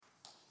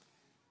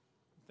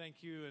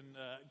Thank you, and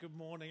good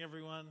morning,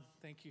 everyone.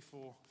 Thank you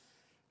for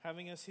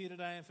having us here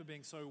today and for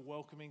being so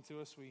welcoming to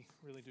us. We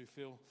really do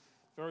feel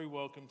very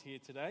welcomed here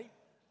today.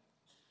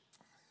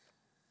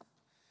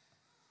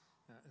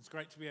 It's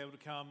great to be able to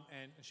come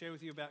and share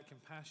with you about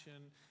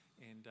compassion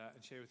and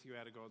share with you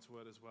out of God's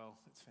Word as well.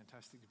 It's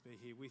fantastic to be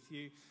here with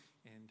you.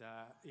 And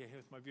here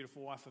with my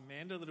beautiful wife,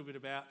 Amanda, a little bit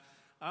about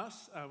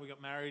us. We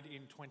got married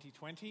in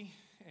 2020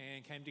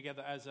 and came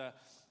together as a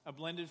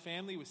blended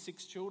family with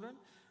 6 children.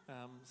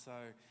 So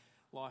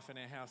life in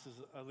our house is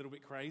a little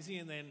bit crazy,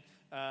 and then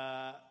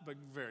but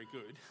very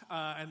good.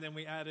 And then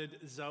we added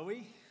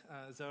Zoe.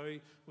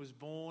 Zoe was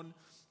born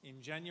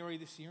in January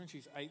this year, and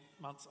she's 8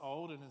 months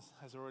old and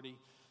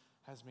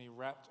has me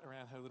wrapped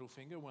around her little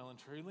finger well and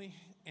truly.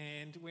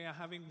 And we are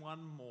having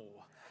one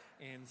more.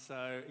 And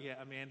so,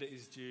 Amanda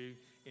is due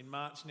in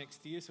March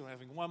next year, so we're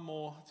having one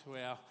more to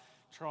our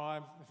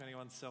tribe. If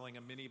anyone's selling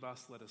a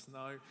minibus, let us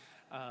know.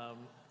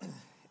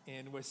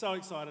 And we're so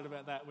excited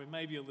about that. We're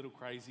maybe a little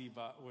crazy,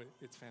 but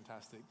it's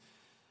fantastic.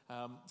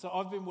 So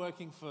I've been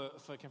working for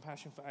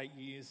Compassion for 8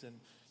 years, and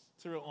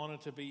it's a real honour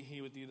to be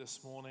here with you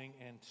this morning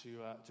and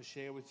to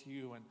share with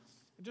you. And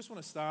I just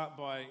want to start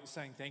by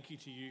saying thank you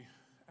to you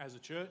as a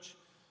church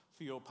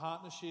for your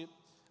partnership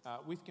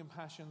with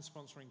Compassion,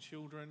 sponsoring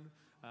children.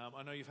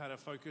 I know you've had have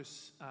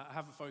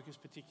a focus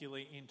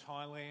particularly in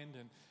Thailand,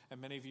 and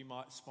many of you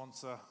might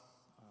sponsor.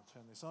 I'll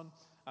turn this on.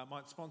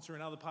 Might sponsor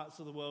in other parts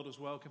of the world as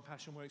well.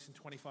 Compassion works in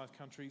 25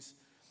 countries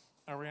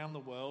around the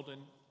world,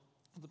 and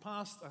for the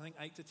past, I think,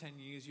 8 to 10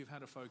 years, you've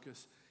had a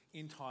focus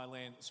in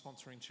Thailand,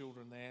 sponsoring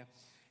children there,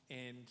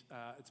 and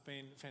it's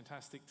been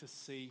fantastic to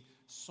see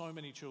so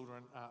many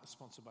children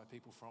sponsored by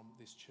people from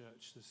this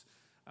church.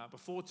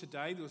 Before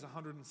today, there was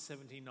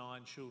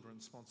 179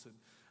 children sponsored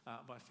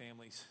by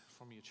families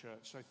from your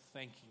church. So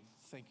thank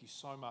you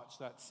so much.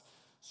 That's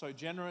so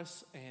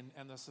generous,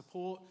 and the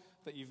support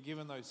that you've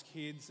given those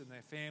kids and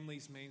their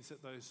families means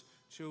that those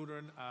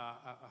children are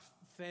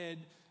fed,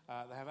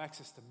 they have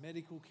access to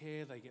medical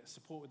care, they get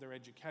support with their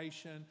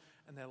education,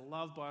 and they're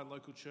loved by a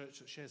local church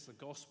that shares the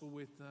gospel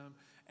with them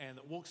and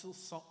that walks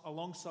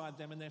alongside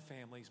them and their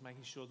families,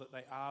 making sure that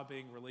they are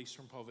being released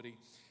from poverty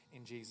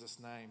in Jesus'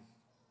 name.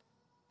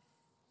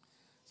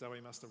 Zoe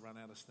must have run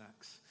out of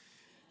snacks.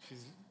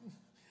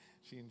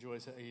 She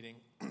enjoys her eating.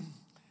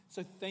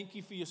 So thank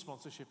you for your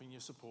sponsorship and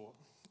your support.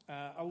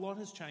 A lot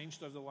has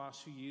changed over the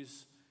last few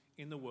years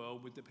in the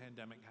world with the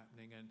pandemic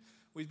happening, and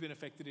we've been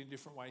affected in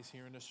different ways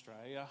here in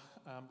Australia.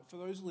 For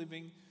those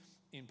living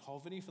in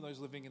poverty, for those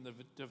living in the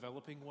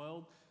developing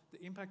world,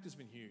 the impact has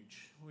been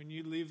huge. When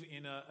you live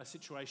in a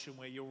situation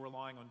where you're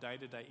relying on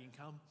day-to-day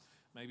income,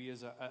 maybe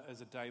as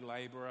a day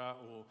labourer,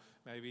 or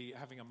maybe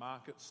having a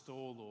market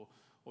stall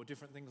or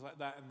different things like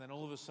that, and then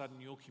all of a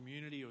sudden your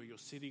community or your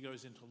city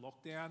goes into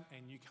lockdown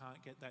and you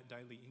can't get that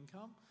daily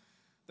income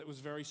that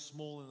was very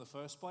small in the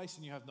first place,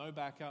 and you have no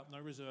backup, no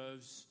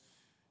reserves,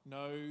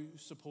 no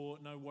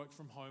support, no work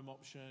from home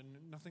option,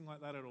 nothing like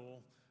that at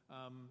all.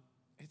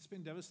 It's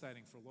been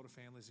devastating for a lot of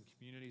families and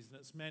communities, and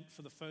it's meant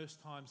for the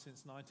first time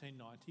since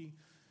 1990,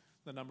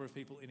 the number of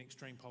people in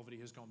extreme poverty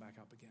has gone back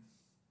up again.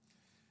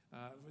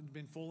 It's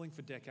been falling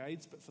for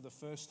decades, but for the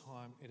first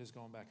time, it has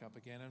gone back up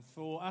again. And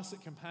for us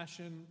at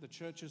Compassion, the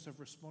churches have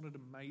responded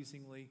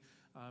amazingly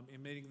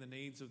in meeting the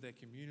needs of their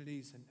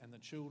communities and the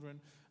children.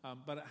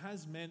 But it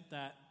has meant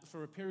that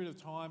for a period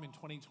of time in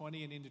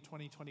 2020 and into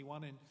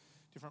 2021 in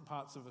different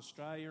parts of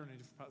Australia and in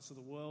different parts of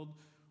the world,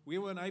 we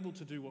weren't able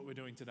to do what we're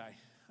doing today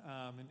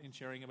in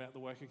sharing about the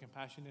work of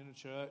Compassion in a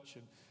church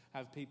and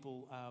have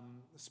people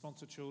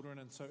sponsor children.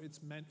 And so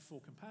it's meant for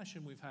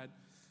Compassion, we've had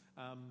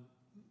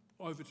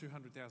over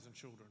 200,000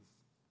 children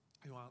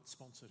who aren't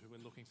sponsored, who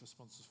we're looking for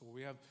sponsors for.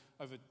 We have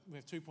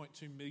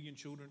 2.2 million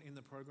children in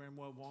the program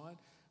worldwide,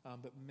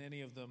 but many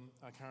of them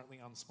are currently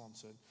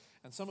unsponsored.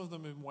 And some of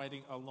them have been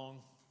waiting a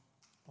long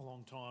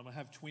time. I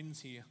have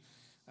twins here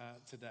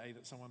today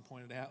that someone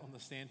pointed out on the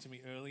stand to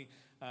me early.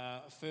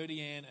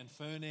 Ferdianne and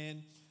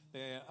Fernan,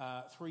 they're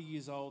 3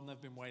 years old and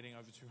they've been waiting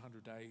over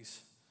 200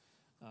 days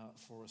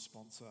for a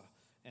sponsor.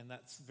 And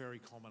that's very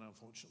common,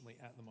 unfortunately,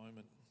 at the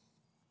moment.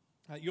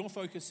 Your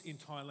focus in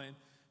Thailand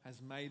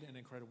has made an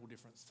incredible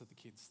difference to the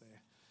kids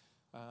there.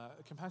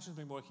 Compassion's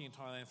been working in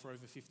Thailand for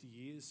over 50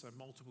 years, so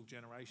multiple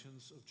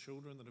generations of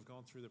children that have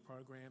gone through the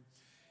program.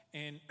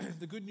 And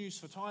the good news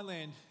for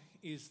Thailand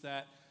is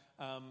that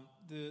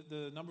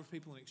the number of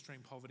people in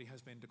extreme poverty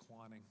has been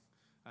declining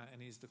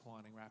and is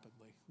declining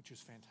rapidly, which is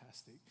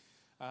fantastic.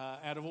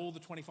 Out of all the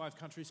 25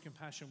 countries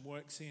Compassion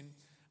works in,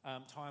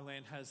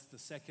 Thailand has the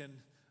second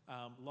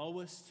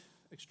lowest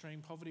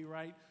extreme poverty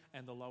rate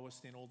and the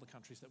lowest in all the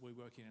countries that we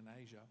work in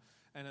Asia.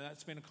 And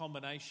that's been a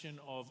combination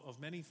of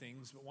many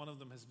things, but one of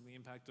them has been the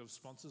impact of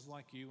sponsors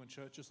like you and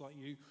churches like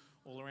you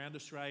all around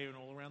Australia and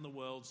all around the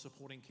world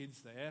supporting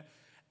kids there.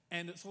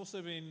 And it's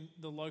also been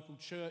the local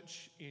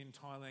church in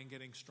Thailand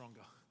getting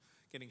stronger,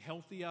 getting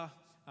healthier,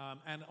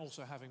 and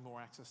also having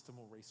more access to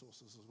more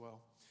resources as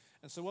well.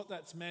 And so what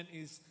that's meant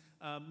is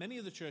many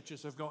of the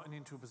churches have gotten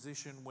into a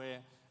position where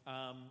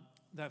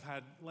they've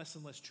had less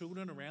and less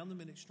children around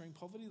them in extreme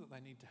poverty that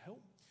they need to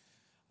help.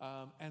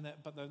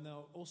 But then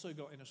they'll also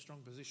got in a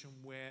strong position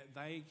where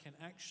they can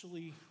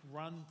actually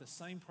run the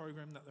same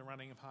program that they're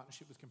running in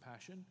partnership with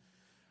Compassion,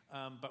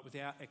 but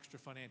without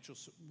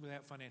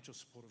financial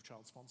support of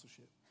child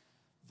sponsorship.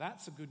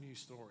 That's a good news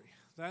story.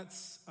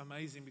 That's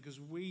amazing, because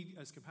we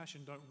as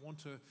Compassion don't want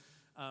to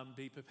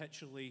be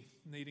perpetually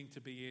needing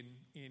to be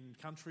in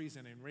countries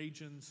and in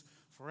regions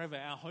forever.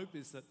 Our hope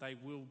is that they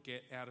will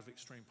get out of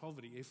extreme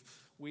poverty. If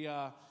we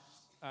are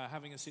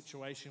having a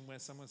situation where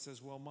someone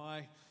says, well,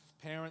 my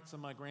parents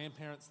and my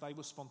grandparents, they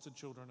were sponsored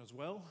children as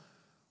well,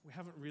 we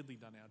haven't really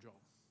done our job.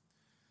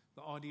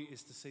 The idea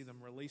is to see them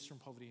released from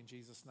poverty in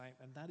Jesus' name,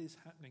 and that is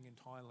happening in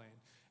Thailand.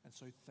 And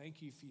so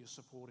thank you for your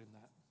support in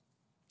that.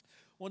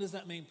 What does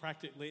that mean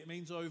practically? It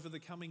means over the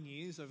coming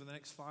years, over the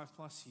next 5+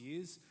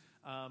 years,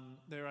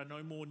 there are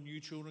no more new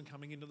children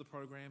coming into the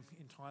program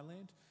in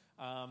Thailand.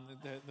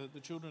 The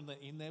children that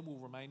are in there will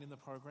remain in the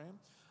program.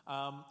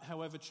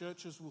 However,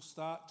 churches will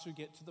start to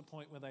get to the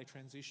point where they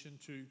transition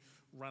to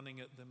running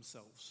it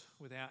themselves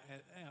without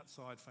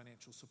outside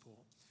financial support.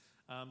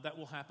 That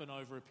will happen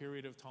over a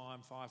period of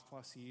time,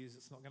 5+ years.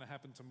 It's not going to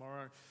happen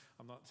tomorrow.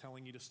 I'm not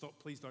telling you to stop.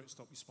 Please don't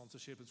stop your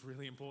sponsorship. It's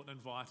really important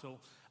and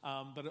vital.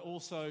 But it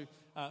also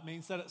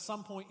means that at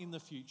some point in the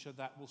future,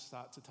 that will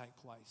start to take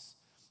place.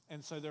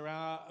 And so there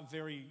are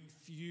very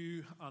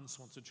few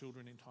unsponsored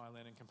children in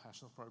Thailand in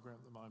Compassion's program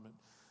at the moment.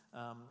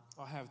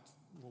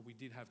 We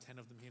did have 10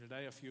 of them here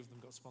today. A few of them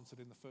got sponsored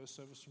in the first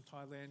service from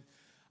Thailand.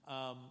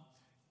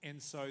 And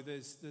so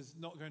there's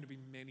not going to be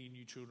many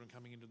new children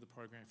coming into the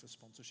program for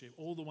sponsorship.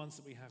 All the ones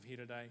that we have here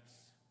today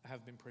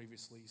have been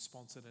previously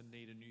sponsored and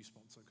need a new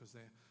sponsor because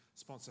their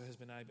sponsor has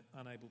been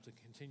unable to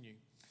continue.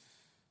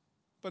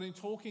 But in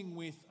talking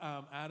with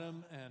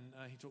Adam, and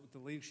he talked with the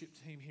leadership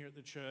team here at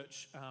the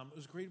church, it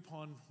was agreed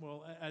upon,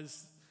 well,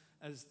 as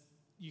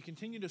you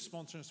continue to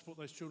sponsor and support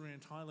those children in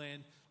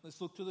Thailand,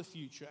 let's look to the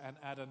future and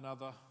add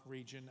another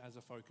region as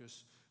a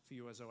focus for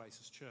you as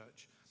Oasis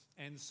Church.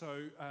 And so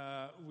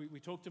we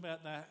talked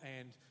about that,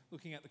 and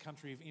looking at the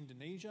country of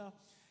Indonesia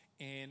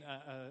and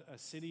a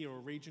city or a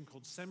region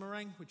called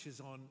Semarang, which is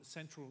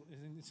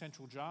in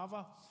central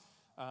Java.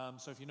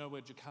 So if you know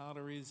where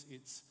Jakarta is,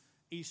 it's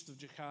east of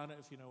Jakarta.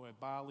 If you know where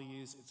Bali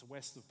is, it's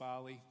west of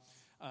Bali.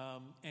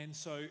 And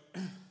so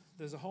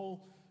there's a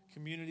whole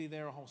community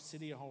there, a whole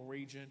city, a whole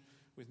region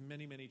with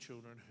many, many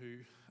children who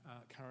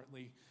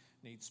currently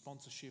need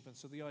sponsorship. And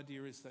so the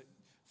idea is that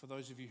for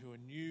those of you who are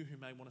new, who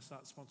may want to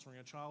start sponsoring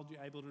a child,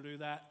 you're able to do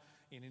that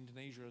in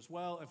Indonesia as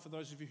well. And for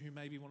those of you who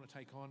maybe want to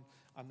take on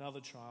another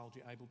child,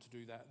 you're able to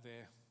do that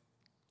there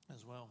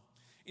as well.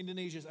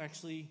 Indonesia is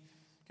actually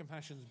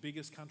Compassion's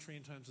biggest country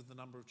in terms of the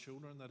number of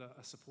children that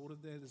are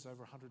supported there. There's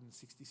over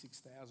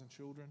 166,000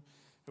 children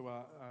who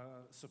are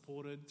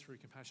supported through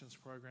Compassion's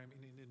program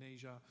in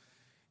Indonesia,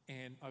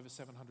 and over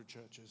 700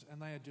 churches.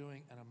 And they are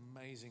doing an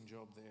amazing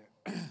job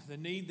there. The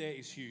need there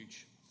is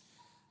huge.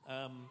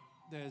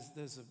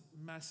 There's a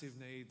massive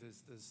need.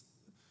 There's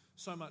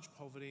so much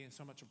poverty and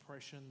so much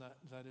oppression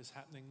that is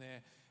happening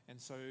there.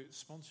 And so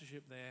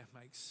sponsorship there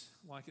makes,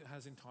 like it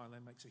has in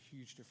Thailand, makes a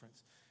huge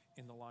difference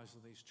in the lives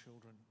of these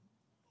children.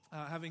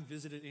 Having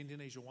visited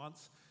Indonesia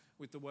once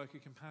with the work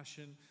of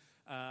Compassion,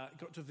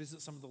 got to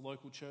visit some of the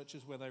local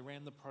churches where they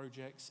ran the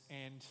projects,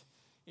 and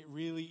it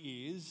really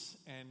is,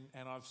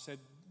 and I've said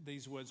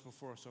these words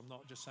before, so I'm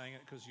not just saying it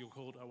because you're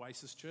called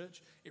Oasis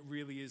Church. It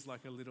really is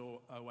like a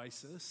little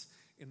oasis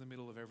in the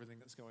middle of everything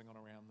that's going on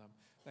around them.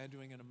 They're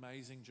doing an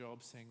amazing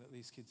job seeing that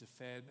these kids are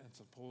fed and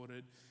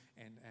supported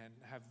and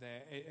have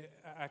their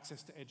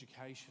access to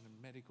education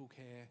and medical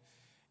care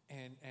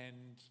and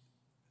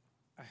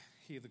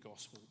hear the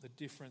gospel. The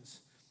difference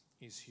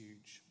is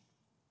huge.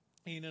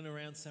 In and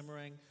around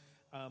Semarang,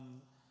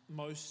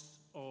 most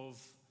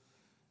of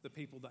the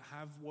people that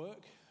have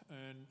work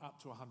earn up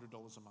to $100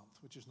 a month,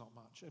 which is not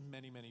much, and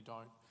many, many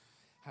don't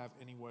have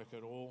any work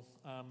at all.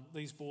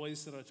 These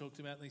boys that I talked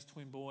about, these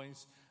twin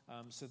boys,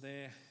 so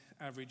their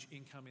average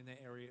income in their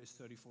area is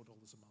 $34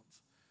 a month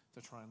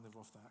to try and live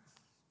off that.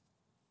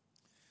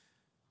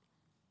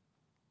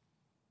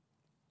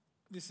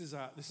 This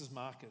is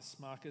Marcus.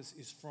 Marcus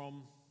is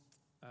from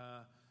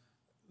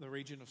the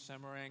region of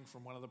Semarang,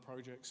 from one of the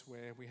projects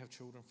where we have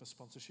children for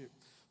sponsorship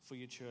for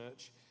your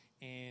church.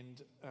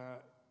 And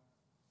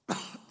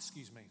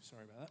excuse me,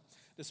 sorry about that.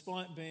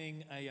 Despite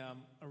being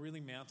a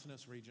really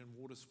mountainous region,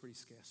 water's pretty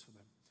scarce for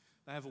them.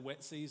 They have a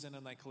wet season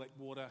and they collect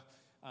water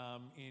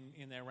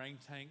in their rain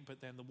tank,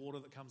 but then the water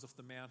that comes off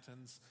the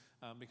mountains,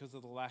 because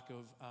of the lack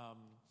of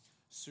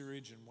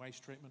sewage and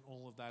waste treatment,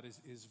 all of that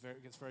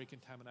gets very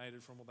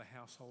contaminated from all the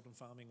household and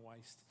farming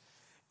waste.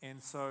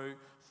 And so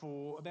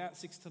for about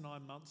 6 to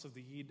 9 months of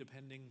the year,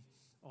 depending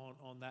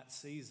on that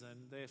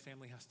season, their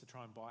family has to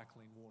try and buy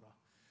clean water.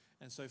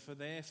 And so for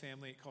their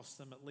family, it costs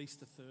them at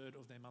least a third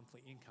of their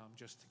monthly income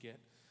just to get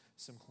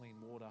some clean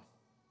water.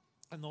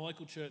 And the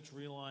local church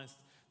realised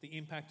the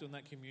impact on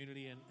that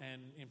community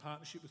and in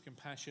partnership with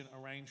Compassion,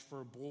 arranged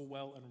for a bore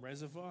well and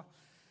reservoir,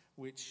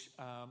 which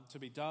to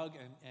be dug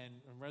and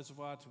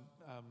reservoir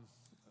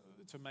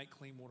to make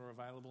clean water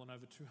available in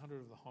over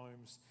 200 of the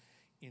homes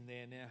in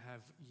there now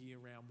have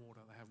year-round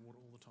water. They have water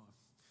all the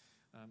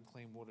time,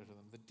 clean water to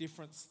them. The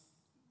difference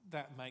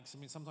that makes,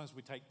 sometimes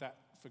we take that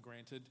for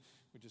granted.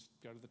 We just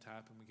go to the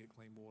tap and we get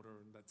clean water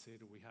and that's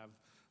it, or we have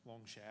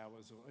long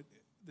showers.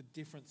 The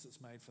difference it's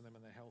made for them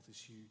and their health is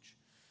huge.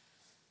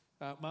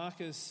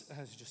 Marcus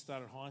has just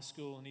started high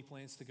school and he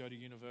plans to go to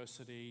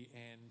university,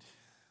 and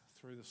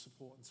through the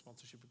support and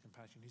sponsorship of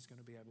Compassion, he's going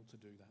to be able to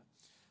do that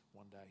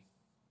one day.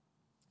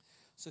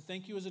 So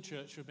thank you as a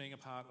church for being a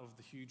part of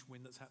the huge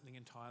win that's happening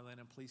in Thailand,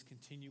 and please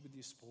continue with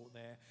your support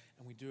there.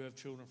 And we do have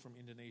children from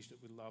Indonesia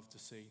that we'd love to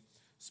see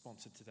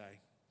sponsored today.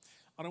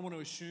 I don't want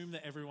to assume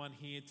that everyone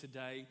here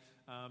today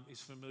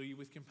is familiar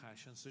with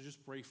Compassion. So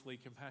just briefly,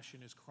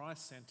 Compassion is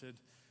Christ-centered,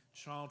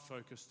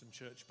 child-focused and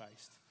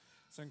church-based.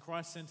 So in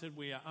Christ-centered,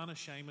 we are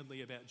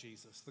unashamedly about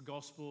Jesus. The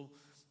gospel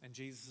and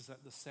Jesus is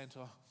at the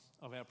center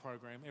of our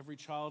program. Every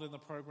child in the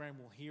program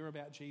will hear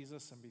about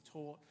Jesus and be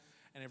taught,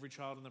 and every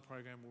child in the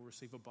program will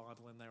receive a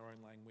Bible in their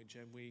own language.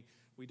 And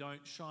we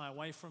don't shy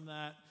away from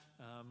that.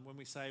 When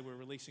we say we're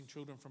releasing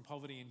children from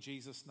poverty in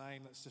Jesus'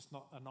 name, that's just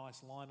not a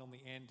nice line on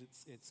the end.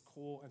 It's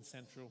core and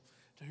central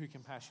to who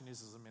Compassion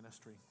is as a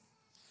ministry.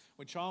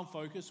 We're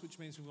child-focused, which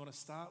means we want to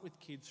start with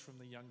kids from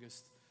the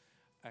youngest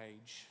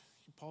age.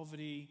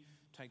 Poverty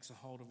takes a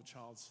hold of a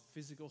child's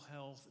physical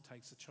health. It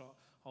takes a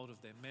hold of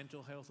their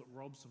mental health. It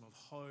robs them of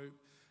hope.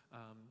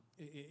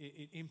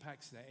 It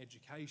impacts their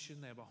education.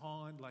 They're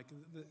behind.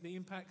 The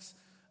impacts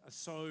are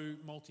so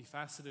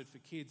multifaceted for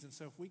kids. And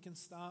so if we can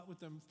start with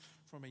them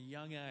from a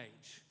young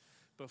age,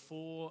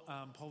 before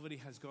poverty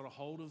has got a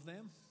hold of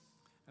them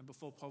and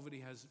before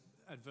poverty has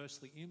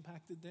adversely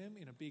impacted them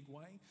in a big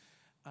way,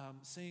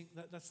 seeing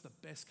that's the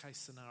best case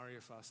scenario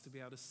for us, to be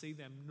able to see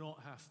them not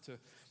have to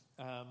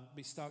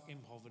be stuck in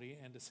poverty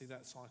and to see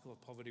that cycle of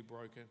poverty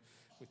broken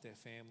with their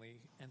family.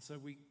 And so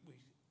we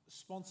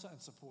sponsor and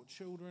support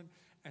children,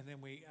 and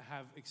then we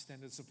have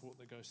extended support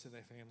that goes to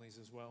their families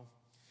as well.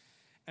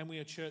 And we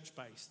are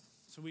church-based,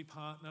 so we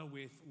partner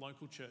with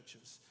local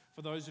churches.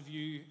 For those of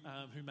you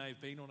who may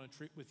have been on a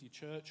trip with your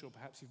church, or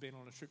perhaps you've been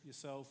on a trip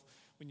yourself,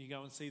 when you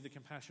go and see the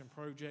Compassion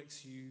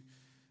projects, you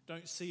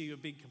don't see a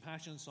big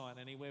Compassion sign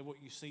anywhere.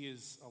 What you see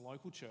is a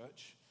local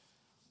church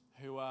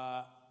who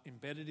are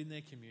embedded in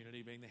their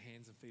community, being the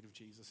hands and feet of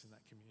Jesus in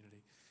that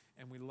community.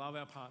 And we love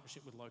our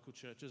partnership with local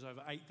churches,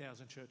 over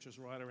 8,000 churches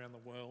right around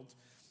the world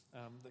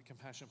that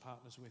Compassion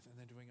partners with, and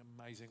they're doing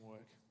amazing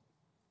work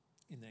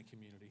in their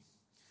community.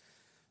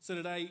 So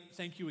today,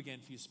 thank you again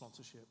for your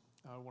sponsorship.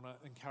 I want to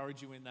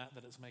encourage you in that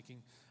it's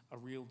making a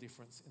real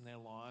difference in their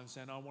lives.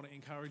 And I want to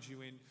encourage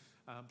you in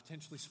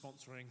potentially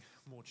sponsoring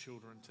more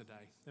children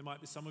today. There might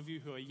be some of you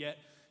who are yet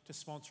to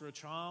sponsor a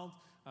child.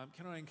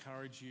 Can I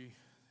encourage you?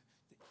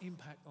 The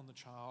impact on the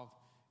child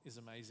is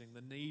amazing.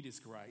 The need is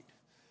great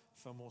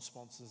for more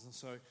sponsors. And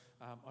so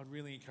I'd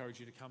really encourage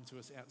you to come to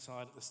us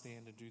outside at the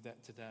stand and do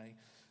that today.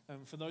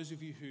 For those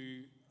of you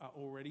who are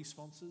already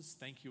sponsors,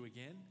 thank you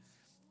again.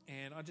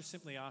 And I just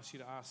simply ask you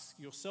to ask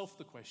yourself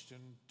the question,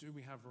 do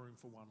we have room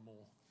for one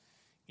more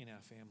in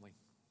our family?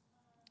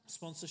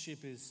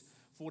 Sponsorship is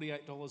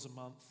 $48 a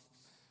month,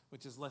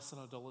 which is less than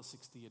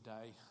 $1.60 a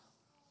day.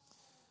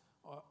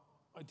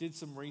 I did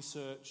some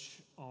research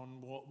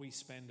on what we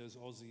spend as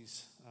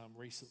Aussies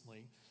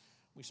recently.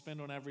 We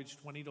spend on average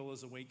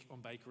 $20 a week on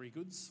bakery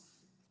goods.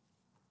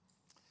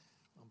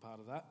 I'm part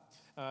of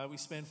that. We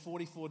spend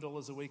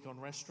 $44 a week on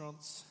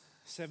restaurants,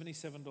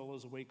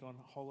 $77 a week on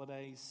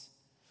holidays,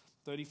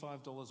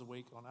 $35 a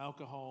week on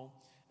alcohol,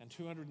 and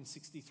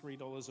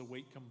 $263 a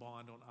week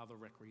combined on other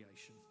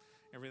recreation.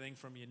 Everything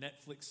from your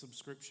Netflix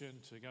subscription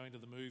to going to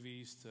the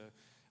movies to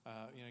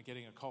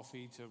getting a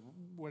coffee to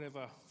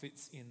whatever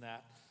fits in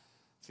that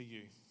for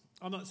you.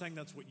 I'm not saying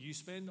that's what you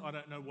spend. I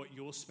don't know what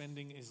your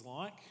spending is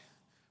like,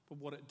 but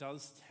what it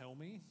does tell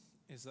me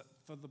is that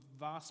for the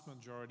vast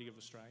majority of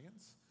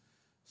Australians,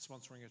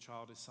 sponsoring a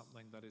child is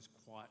something that is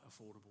quite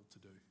affordable to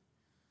do.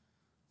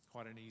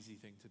 Quite an easy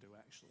thing to do,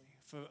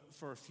 actually.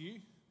 For a few,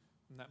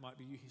 and that might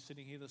be you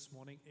sitting here this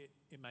morning,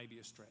 it may be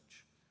a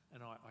stretch.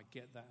 And I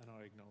get that and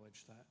I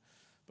acknowledge that.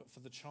 But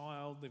for the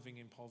child living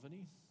in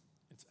poverty,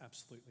 it's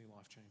absolutely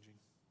life-changing.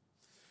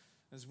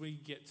 As we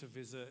get to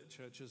visit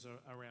churches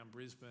around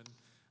Brisbane,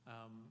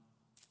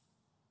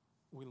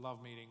 we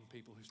love meeting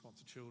people who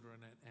sponsor children,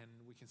 and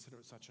we consider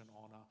it such an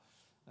honour.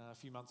 A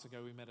few months ago,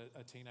 we met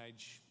a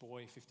teenage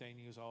boy, 15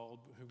 years old,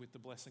 who, with the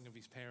blessing of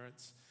his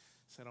parents,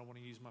 said, I want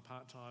to use my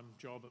part-time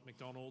job at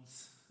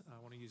McDonald's. I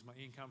want to use my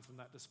income from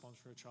that to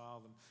sponsor a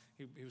child. And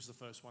he was the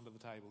first one to the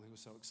table. He was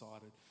so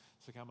excited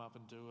to come up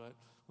and do it.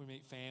 We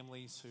meet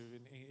families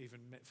even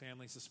met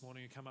families this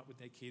morning who come up with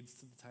their kids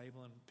to the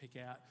table and pick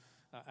out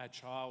a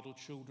child or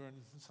children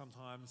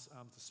sometimes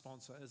to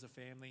sponsor as a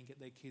family and get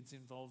their kids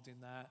involved in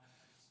that.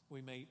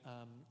 We meet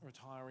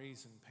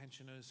retirees and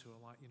pensioners who are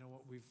like, you know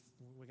what,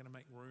 we're going to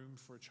make room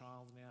for a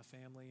child in our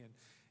family. And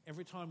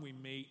every time we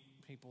meet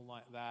people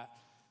like that,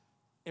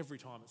 every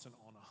time it's an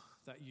honour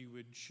that you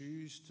would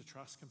choose to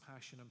trust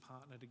Compassion and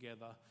partner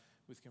together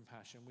with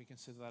Compassion. We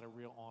consider that a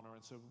real honour.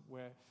 And so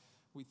we're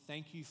We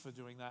thank you for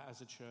doing that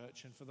as a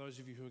church, and for those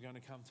of you who are going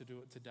to come to do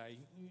it today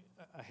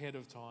ahead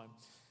of time,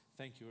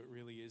 thank you. It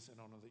really is an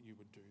honour that you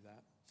would do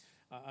that.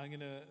 I'm going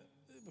to,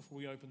 before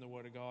we open the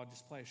Word of God,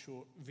 just play a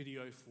short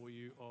video for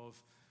you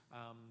of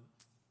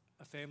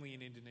a family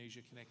in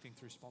Indonesia connecting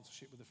through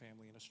sponsorship with a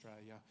family in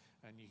Australia,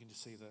 and you can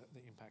just see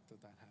the impact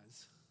that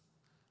has.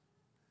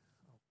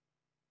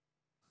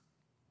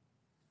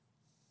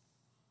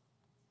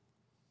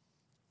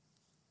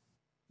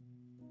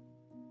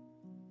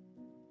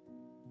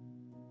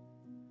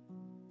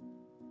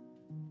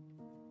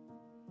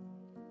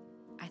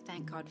 I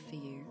thank God for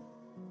you.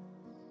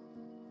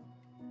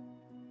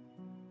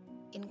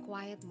 In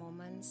quiet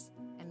moments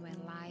and when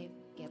life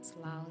gets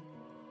loud,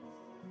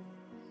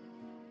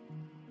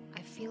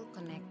 I feel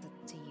connected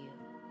to you.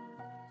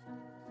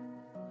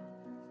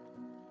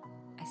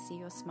 I see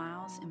your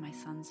smiles in my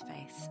son's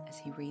face as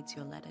he reads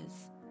your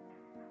letters.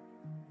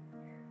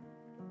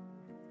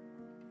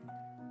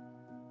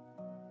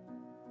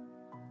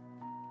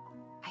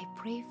 I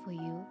pray for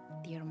you,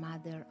 dear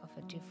mother of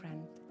a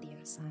different dear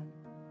son.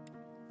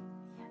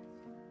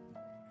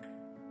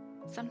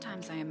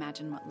 Sometimes I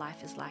imagine what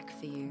life is like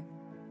for you.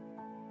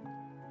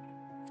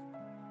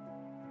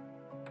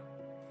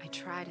 I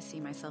try to see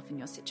myself in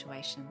your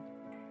situation.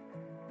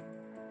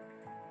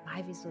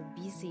 Life is so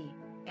busy,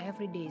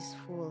 every day is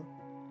full,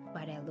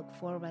 but I look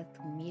forward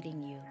to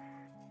meeting you.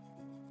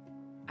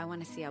 I want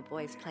to see our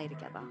boys play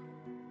together.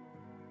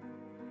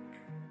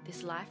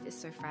 This life is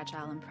so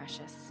fragile and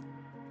precious.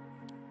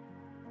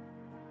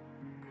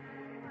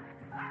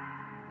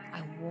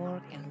 I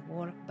work and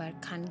work,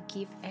 but can't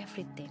give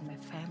everything my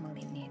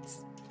family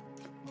needs.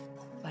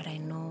 But I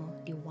know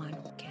the one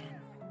who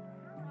can.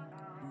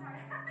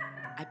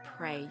 I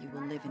pray you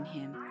will live in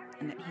him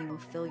and that he will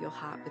fill your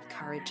heart with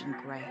courage and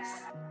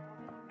grace.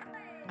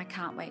 I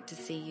can't wait to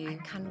see you. I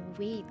can't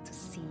wait to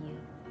see you.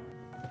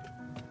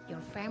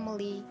 Your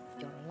family,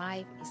 your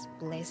life is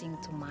blessing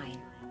to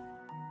mine.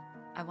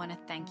 I want to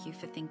thank you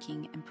for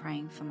thinking and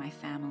praying for my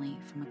family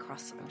from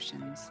across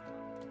oceans.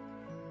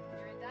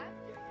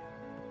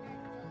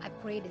 I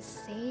pray the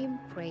same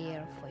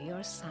prayer for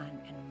your son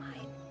and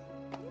mine.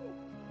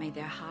 May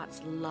their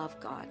hearts love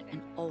God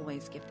and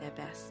always give their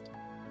best.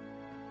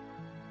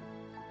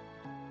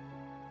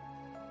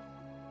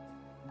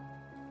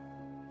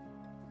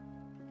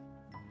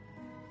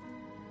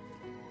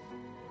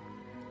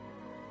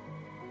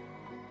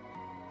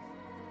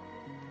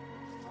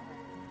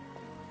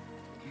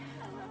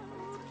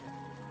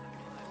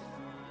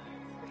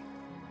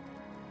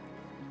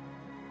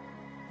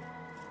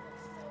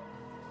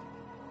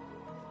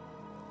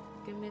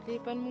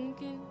 Kemiripan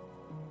mungkin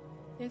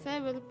yang saya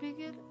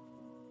berpikir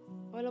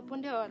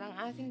walaupun dia orang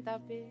asing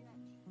tapi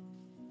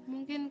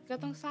mungkin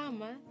ketong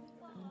sama,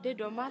 dia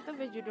dua mata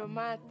baju dua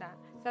mata,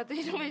 satu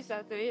hidung baju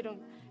satu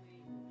hidung.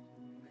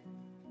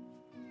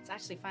 It's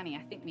actually funny,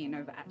 I think me and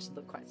Nova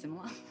actually look quite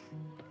similar.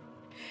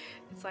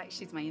 It's like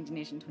she's my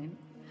Indonesian twin.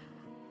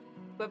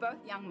 We're both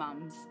young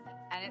mums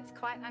and it's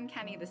quite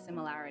uncanny the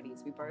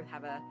similarities. We both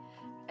have a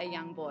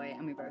young boy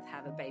and we both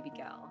have a baby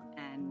girl,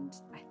 and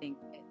I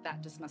think that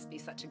just must be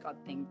such a God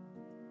thing.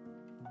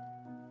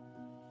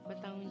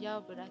 Bertanggung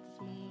jawab berarti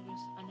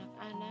mengurus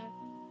anak-anak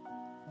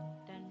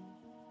dan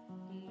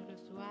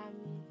mengurus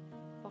suami,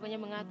 pokoknya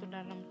mengatur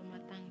dalam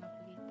rumah tangga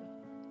begitu.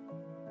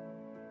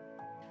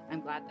 I'm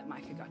glad that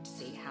Micah got to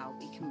see how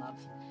we can love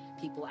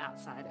people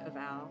outside of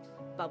our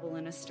bubble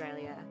in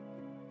Australia.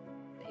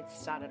 It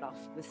started off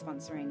with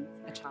sponsoring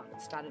a child,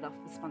 it started off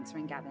with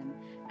sponsoring Gavin,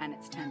 and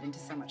it's turned into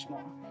so much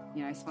more.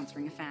 You know,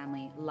 sponsoring a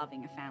family,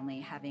 loving a family,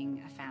 having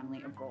a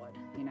family abroad,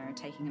 you know,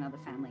 taking another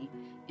family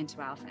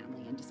into our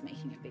family and just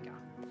making it bigger.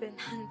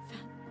 Finansa.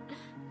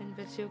 Dan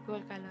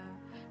bersyukur kalau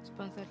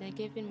sponsornya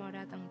Kevin mau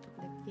datang untuk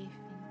lihat Kevin.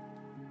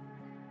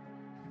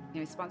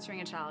 You know,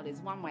 sponsoring a child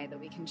is one way that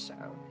we can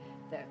show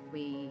that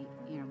we,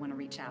 you know, want to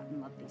reach out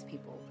and love these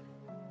people.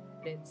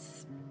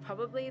 It's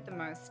probably the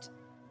most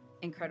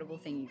incredible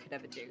thing you could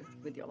ever do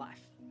with your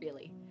life,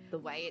 really. The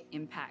way it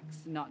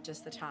impacts not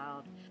just the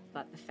child,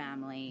 but the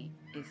family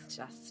is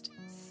just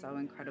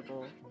so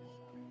incredible.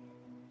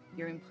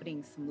 You're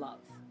inputting some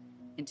love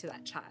into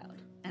that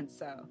child. And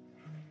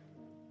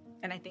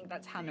I think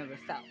that's how Nova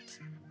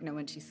felt, you know,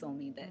 when she saw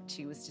me, that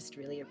she was just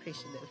really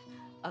appreciative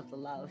of the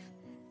love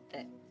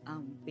that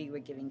we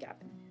were giving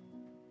Gavin.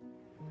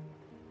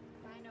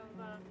 Bye,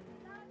 Nova.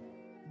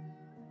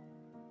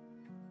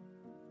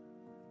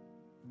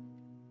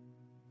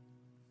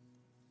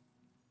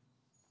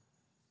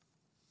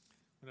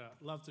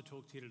 I'd love to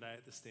talk to you today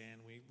at the stand.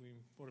 We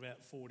brought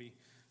about 40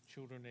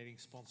 children needing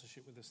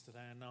sponsorship with us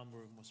today. A number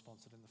of them were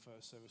sponsored in the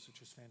first service, which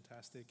was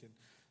fantastic. And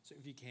so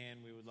if you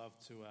can, we would love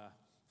to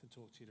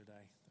talk to you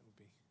today. That would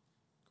be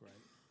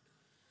great.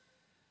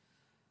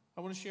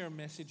 I want to share a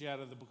message out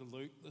of the book of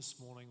Luke this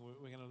morning.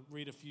 We're going to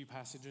read a few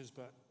passages,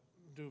 but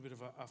do a bit of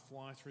a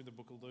fly through the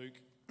book of Luke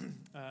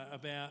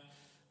about,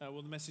 the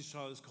message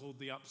title is called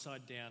The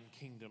Upside Down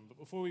Kingdom. But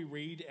before we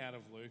read out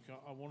of Luke,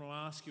 I want to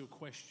ask you a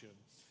question.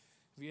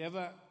 Have you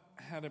ever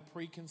had a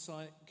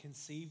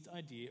preconceived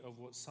idea of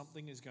what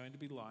something is going to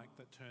be like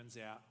that turns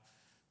out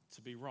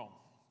to be wrong.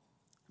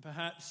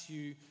 Perhaps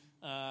you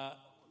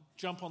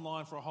jump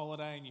online for a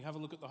holiday and you have a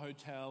look at the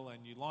hotel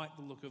and you like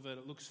the look of it.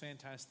 It looks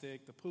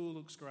fantastic. The pool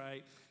looks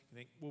great. You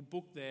think, we'll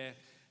book there.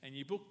 And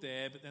you book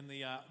there, but then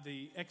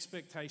the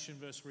expectation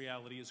versus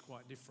reality is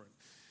quite different.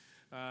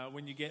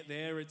 When you get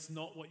there, it's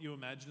not what you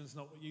imagined. It's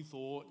not what you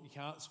thought. You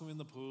can't swim in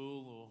the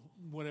pool or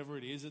whatever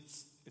it is.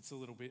 It's a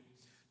little bit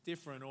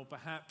different. Or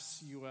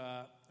perhaps you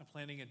are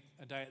planning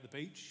a day at the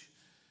beach.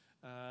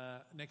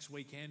 Next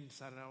weekend,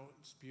 Saturday,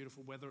 it's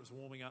beautiful weather, it's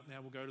warming up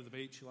now, we'll go to the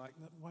beach. You're like,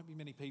 there won't be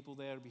many people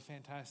there, it'll be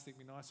fantastic,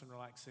 it'll be nice and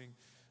relaxing,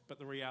 but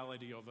the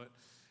reality of it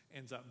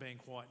ends up being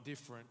quite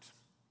different.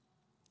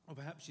 Or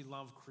perhaps you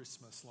love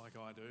Christmas like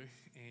I do,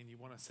 and you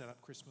want to set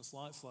up Christmas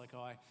lights like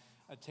I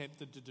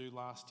attempted to do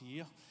last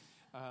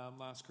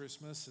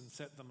Christmas, and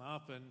set them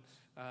up, and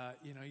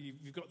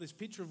you've got this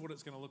picture of what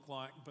it's going to look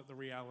like, but the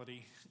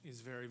reality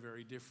is very,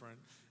 very different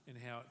in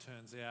how it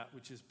turns out,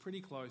 which is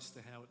pretty close to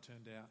how it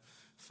turned out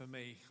for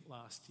me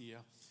last year.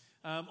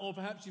 Or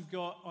perhaps you've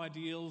got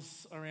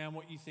ideals around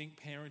what you think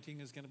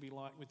parenting is going to be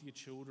like with your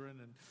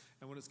children,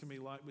 and what it's going to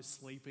be like with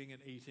sleeping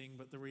and eating,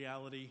 but the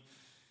reality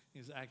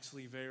is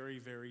actually very,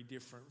 very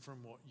different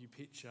from what you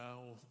picture,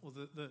 or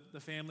the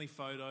family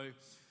photo,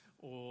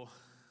 or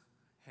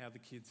how the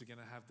kids are going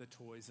to have their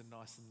toys and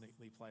nice and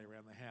neatly play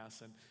around the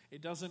house. And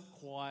it doesn't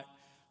quite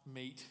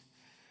meet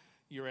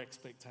your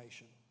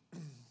expectation.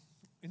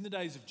 In the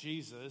days of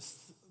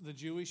Jesus, the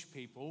Jewish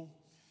people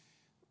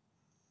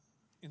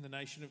in the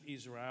nation of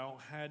Israel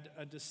had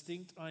a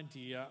distinct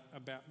idea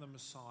about the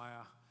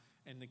Messiah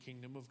and the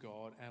kingdom of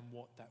God and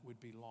what that would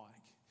be like.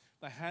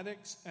 They had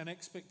an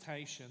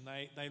expectation.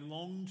 They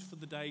longed for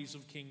the days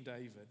of King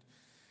David.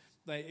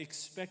 They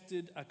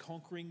expected a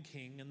conquering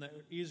king, and that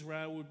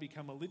Israel would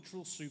become a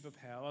literal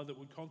superpower that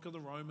would conquer the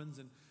Romans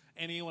and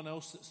anyone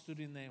else that stood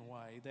in their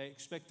way. They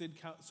expected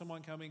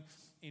someone coming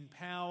in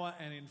power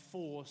and in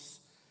force.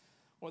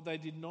 What they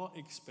did not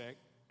expect,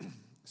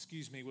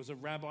 was a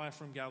rabbi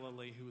from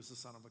Galilee who was the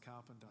son of a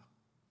carpenter.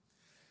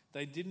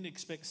 They didn't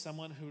expect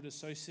someone who would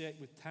associate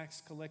with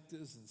tax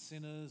collectors and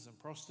sinners and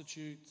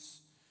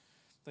prostitutes.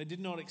 They did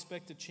not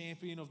expect a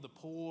champion of the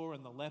poor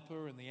and the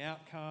leper and the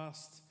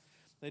outcast.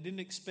 They didn't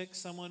expect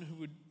someone who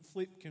would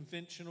flip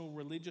conventional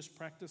religious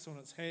practice on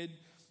its head,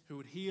 who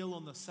would heal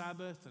on the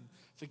Sabbath and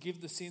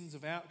forgive the sins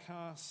of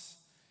outcasts.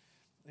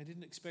 They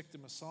didn't expect a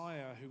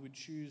Messiah who would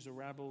choose a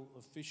rabble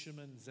of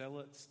fishermen,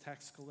 zealots,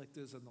 tax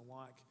collectors and the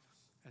like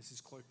as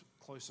his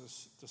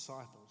closest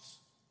disciples.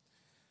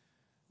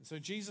 And so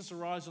Jesus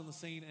arrives on the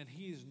scene, and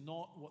he is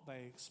not what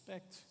they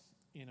expect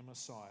in a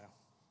Messiah.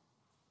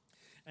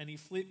 And he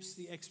flips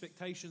the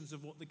expectations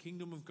of what the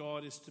kingdom of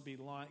God is to be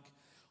like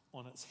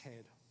on its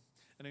head.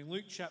 And in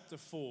Luke chapter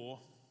 4,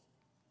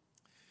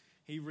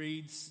 he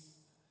reads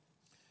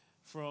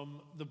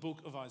from the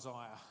book of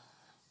Isaiah.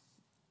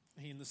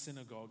 In the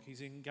synagogue.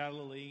 He's in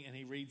Galilee, and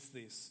he reads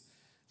this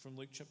from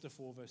Luke chapter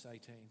 4, verse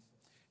 18.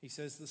 He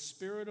says, "The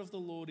Spirit of the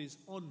Lord is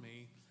on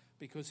me,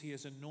 because he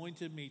has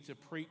anointed me to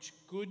preach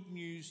good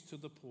news to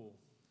the poor.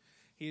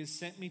 He has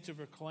sent me to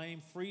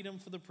proclaim freedom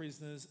for the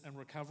prisoners and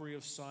recovery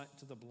of sight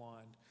to the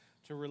blind,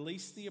 to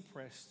release the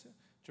oppressed,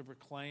 to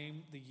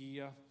proclaim the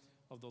year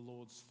of the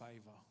Lord's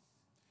favour."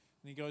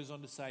 And he goes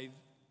on to say,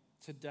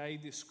 today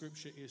this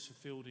scripture is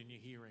fulfilled in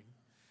your hearing.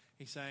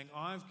 He's saying,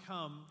 I've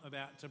come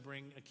about to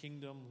bring a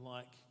kingdom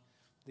like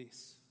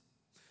this.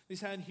 This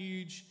had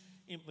huge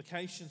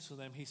implications for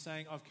them. He's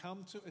saying, I've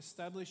come to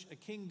establish a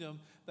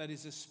kingdom that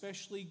is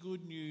especially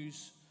good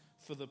news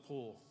for the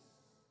poor.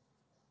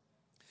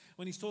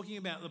 When he's talking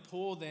about the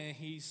poor there,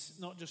 he's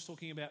not just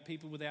talking about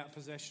people without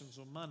possessions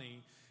or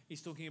money.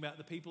 He's talking about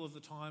the people of the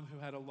time who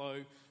had a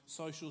low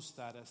social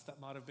status. That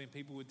might have been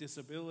people with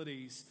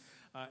disabilities.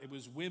 It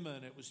was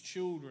women, it was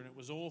children, it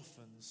was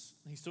orphans.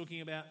 He's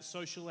talking about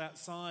social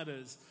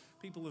outsiders,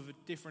 people of a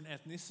different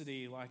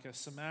ethnicity like a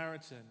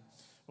Samaritan,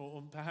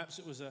 or perhaps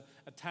it was a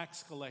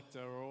tax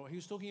collector, or he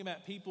was talking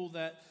about people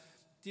that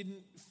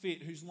didn't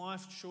fit, whose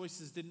life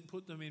choices didn't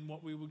put them in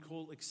what we would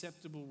call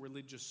acceptable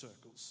religious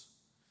circles.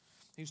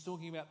 He was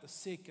talking about the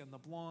sick and the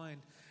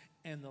blind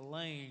and the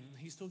lame.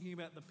 He's talking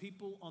about the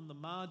people on the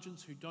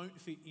margins who don't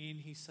fit in.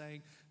 He's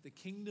saying the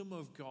kingdom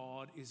of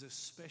God is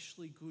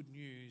especially good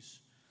news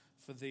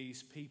for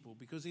these people,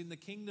 because in the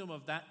kingdom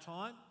of that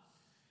time,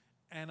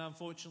 and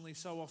unfortunately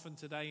so often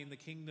today in the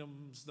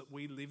kingdoms that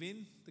we live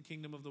in, the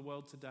kingdom of the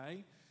world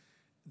today,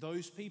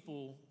 those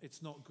people,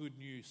 it's not good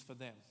news for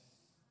them.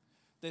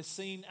 They're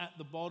seen at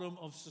the bottom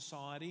of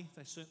society.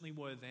 They certainly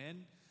were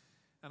then,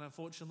 and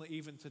unfortunately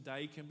even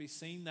today can be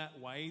seen that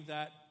way,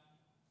 that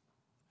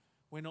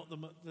they're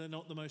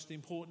not the most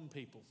important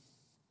people.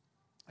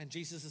 And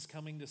Jesus is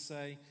coming to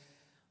say,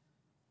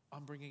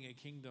 I'm bringing a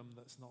kingdom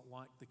that's not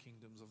like the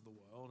kingdoms of the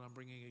world. I'm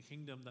bringing a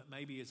kingdom that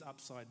maybe is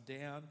upside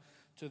down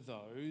to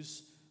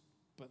those,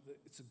 but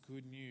it's a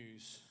good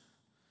news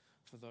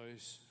for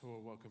those who are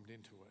welcomed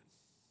into it.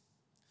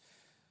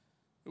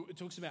 It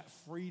talks about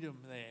freedom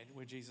there,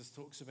 where Jesus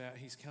talks about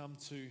he's come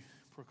to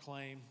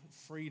proclaim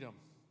freedom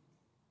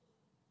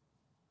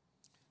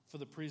for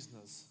the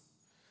prisoners.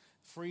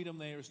 Freedom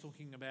there is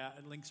talking about,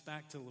 it links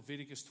back to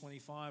Leviticus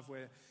 25,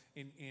 where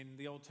in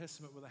the Old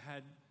Testament, where they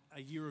had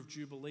a year of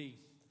Jubilee,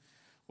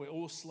 where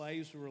all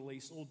slaves were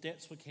released, all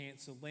debts were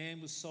cancelled,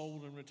 land was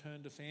sold and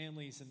returned to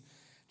families. And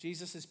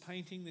Jesus is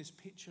painting this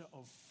picture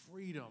of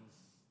freedom,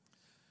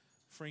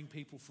 freeing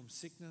people from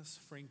sickness,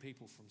 freeing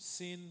people from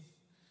sin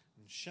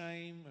and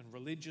shame and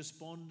religious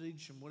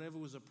bondage and whatever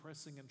was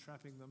oppressing and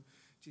trapping them.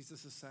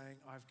 Jesus is saying,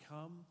 I've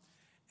come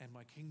and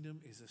my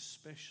kingdom is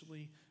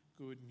especially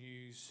good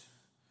news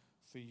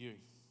for you.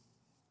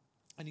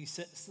 And he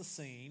sets the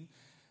scene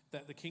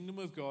that the kingdom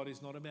of God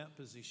is not about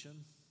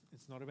position,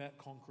 it's not about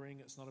conquering,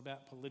 it's not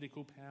about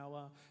political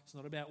power, it's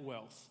not about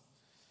wealth.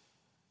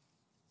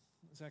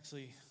 It's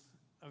actually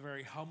a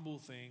very humble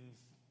thing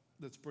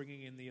that's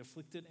bringing in the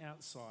afflicted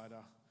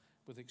outsider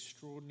with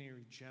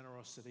extraordinary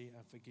generosity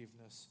and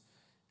forgiveness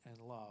and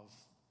love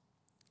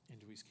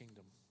into his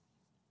kingdom.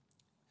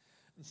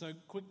 And so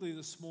quickly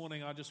this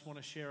morning, I just want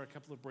to share a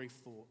couple of brief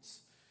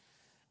thoughts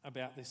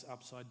about this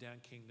upside down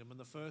kingdom. And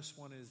the first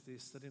one is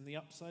this, that in the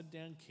upside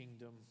down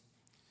kingdom,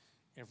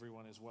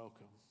 everyone is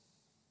welcome.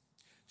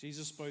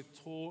 Jesus both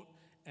taught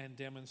and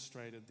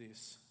demonstrated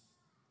this.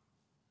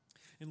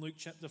 In Luke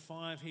chapter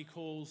 5, he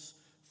calls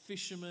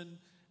fishermen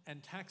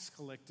and tax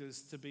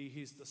collectors to be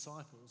his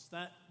disciples.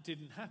 That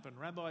didn't happen.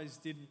 Rabbis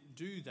didn't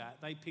do that.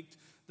 They picked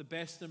the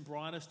best and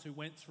brightest who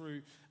went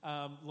through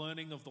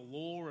learning of the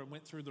law and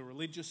went through the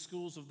religious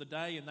schools of the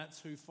day, and that's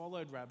who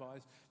followed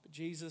rabbis. But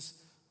Jesus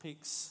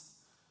picks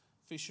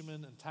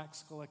fishermen and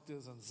tax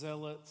collectors and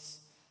zealots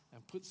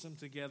and puts them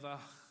together,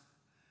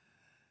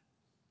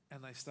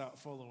 and they start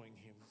following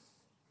him.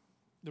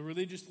 The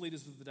religious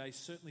leaders of the day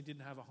certainly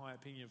didn't have a high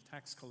opinion of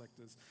tax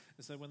collectors.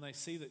 And so when they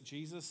see that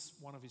Jesus,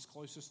 one of his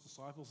closest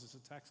disciples, is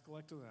a tax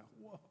collector, they're like,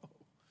 whoa,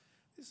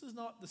 this is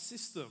not the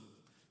system.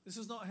 This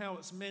is not how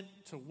it's meant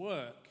to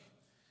work.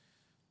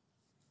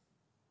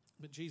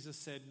 But Jesus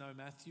said, no,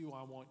 Matthew,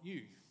 I want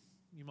you.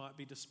 You might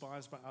be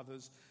despised by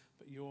others,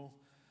 but you're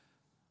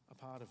a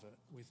part of it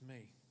with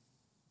me.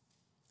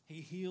 He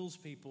heals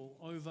people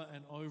over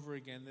and over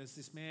again. There's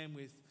this man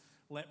with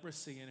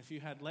leprosy, and if you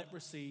had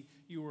leprosy,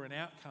 you were an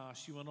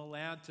outcast. You weren't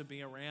allowed to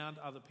be around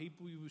other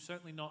people. You were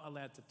certainly not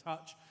allowed to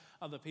touch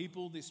other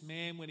people. This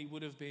man, when he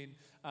would have been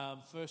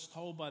first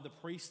told by the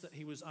priest that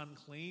he was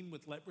unclean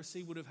with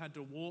leprosy, would have had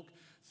to walk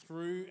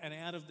through and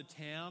out of the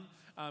town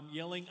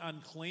yelling,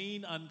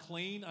 unclean,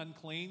 unclean,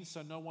 unclean,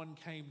 so no one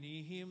came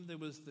near him. There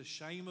was the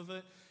shame of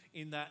it,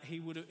 in that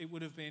it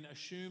would have been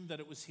assumed that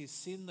it was his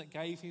sin that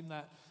gave him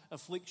that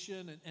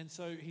affliction, and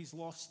so he's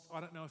lost. I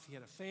don't know if he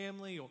had a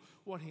family or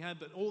what he had,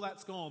 but all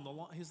that's gone.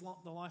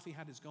 The life he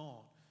had is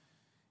gone.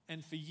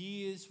 And for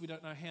years, we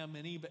don't know how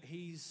many, but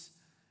he's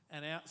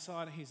an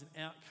outsider, he's an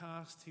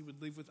outcast. He would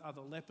live with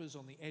other lepers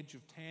on the edge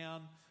of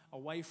town,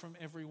 away from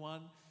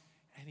everyone,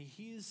 and he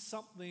hears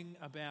something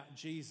about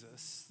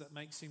Jesus that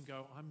makes him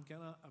go, I'm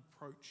going to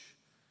approach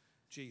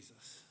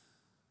Jesus.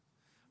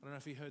 I don't know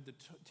if he heard the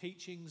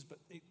teachings, but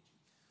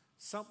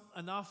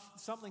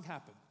something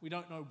happened. We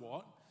don't know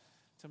what,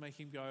 to make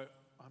him go,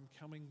 I'm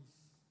coming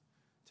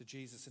to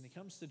Jesus. And he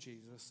comes to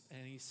Jesus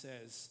and he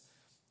says,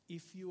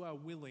 if you are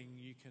willing,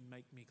 you can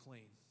make me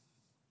clean.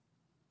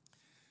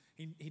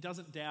 He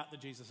doesn't doubt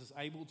that Jesus is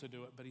able to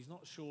do it, but he's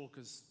not sure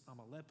because I'm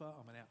a leper,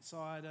 I'm an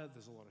outsider,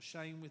 there's a lot of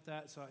shame with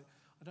that. So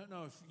I don't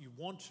know if you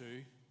want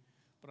to,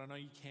 but I know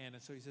you can.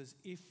 And so he says,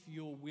 if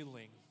you're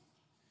willing,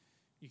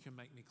 you can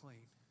make me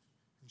clean.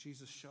 And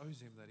Jesus shows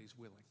him that he's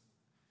willing.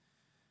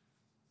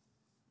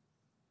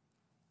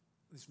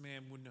 This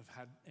man wouldn't have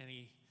had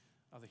any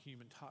other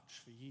human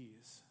touch for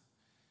years.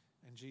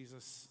 And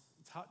Jesus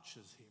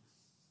touches him.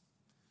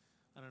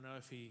 I don't know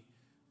if he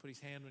put his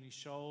hand on his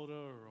shoulder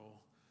or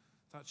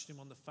touched him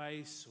on the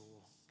face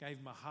or gave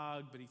him a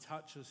hug, but he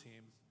touches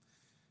him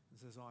and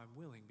says, I am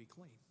willing, be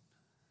clean.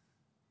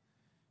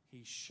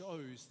 He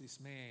shows this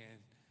man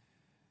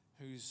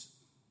who's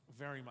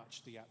very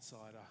much the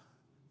outsider,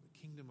 the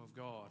kingdom of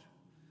God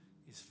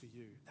is for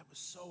you. That was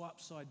so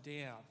upside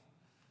down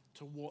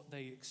to what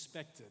they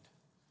expected.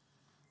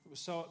 It was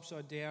so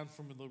upside down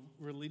from the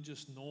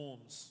religious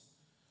norms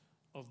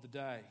of the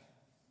day.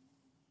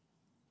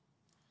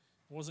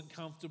 It wasn't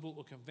comfortable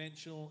or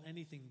conventional,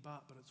 anything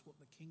but it's what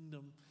the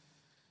kingdom,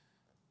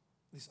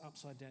 this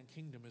upside down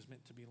kingdom, is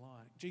meant to be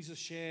like. Jesus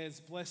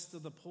shares, blessed are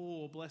the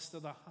poor, blessed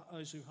are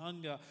those who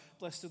hunger,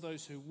 blessed are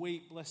those who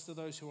weep, blessed are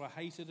those who are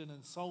hated and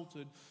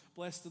insulted,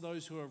 blessed are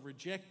those who are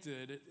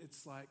rejected.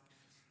 It's like,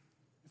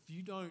 if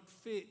you don't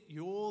fit,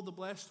 you're the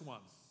blessed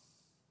one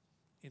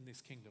in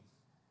this kingdom.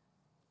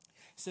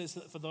 It says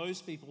that for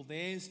those people,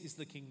 theirs is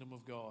the kingdom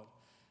of God,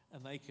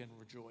 and they can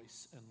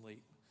rejoice and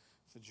leap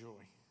for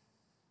joy.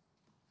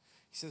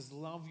 He says,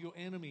 love your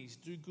enemies,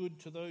 do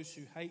good to those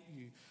who hate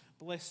you,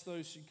 bless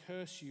those who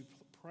curse you,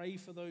 pray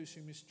for those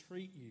who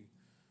mistreat you.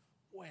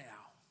 Wow.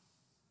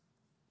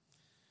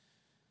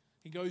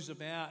 He goes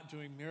about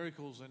doing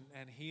miracles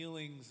and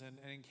healings and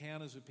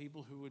encounters with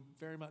people who would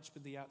very much be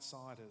the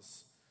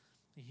outsiders.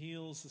 He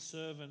heals the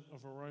servant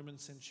of a Roman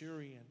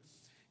centurion.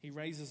 He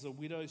raises a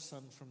widow's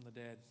son from the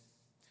dead.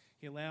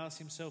 He allows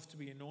himself to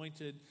be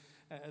anointed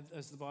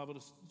as the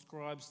Bible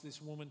describes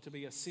this woman to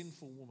be a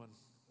sinful woman.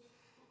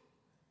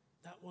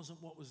 That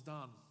wasn't what was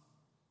done.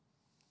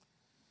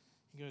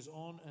 He goes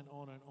on and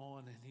on and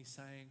on, and he's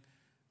saying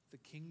the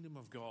kingdom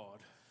of God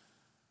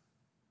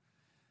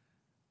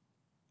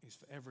is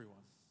for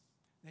everyone.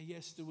 Now,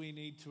 yes, do we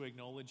need to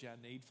acknowledge our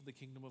need for the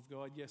kingdom of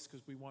God? Yes,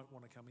 because we won't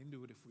want to come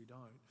into it if we don't.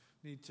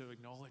 We need to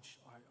acknowledge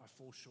I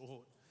fall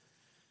short.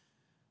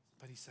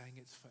 But he's saying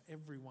it's for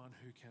everyone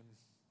who can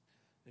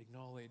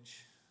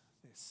acknowledge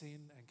their sin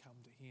and come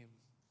to him.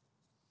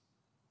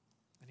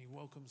 And he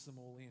welcomes them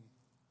all in.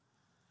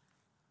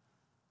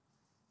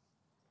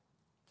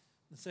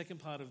 The second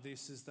part of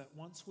this is that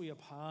once we are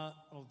part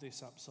of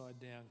this upside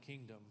down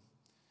kingdom,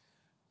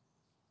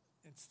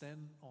 it's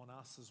then on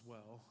us as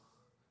well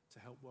to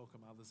help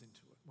welcome others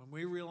into it. When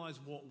we realize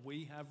what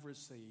we have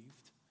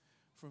received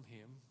from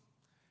him,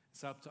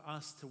 it's up to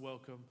us to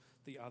welcome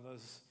the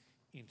others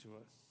into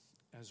it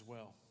as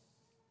well.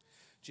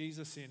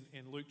 Jesus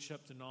in Luke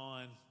chapter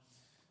 9,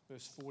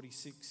 verse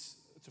 46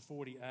 to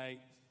 48,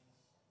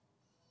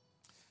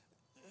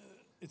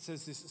 it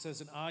says this, it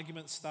says, an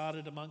argument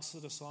started amongst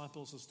the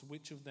disciples as to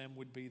which of them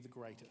would be the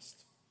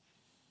greatest.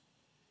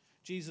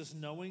 Jesus,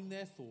 knowing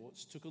their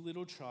thoughts, took a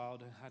little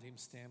child and had him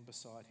stand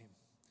beside him.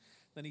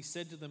 Then he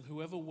said to them,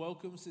 whoever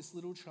welcomes this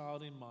little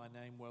child in my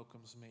name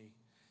welcomes me.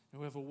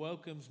 Whoever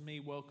welcomes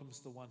me welcomes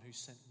the one who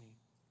sent me.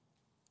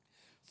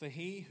 For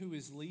he who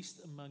is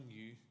least among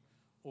you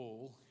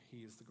all, he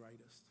is the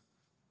greatest.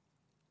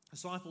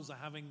 Disciples are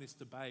having this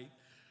debate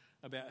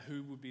about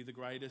who would be the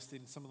greatest.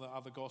 In some of the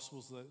other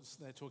Gospels,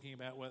 they're talking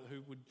about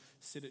who would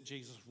sit at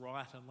Jesus'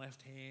 right and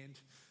left hand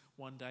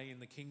one day in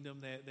the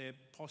kingdom. They're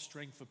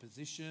posturing for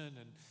position,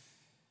 and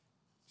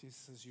Jesus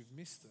says, you've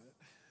missed it.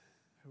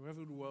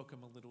 Whoever would welcome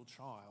a little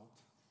child,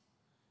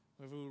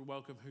 whoever would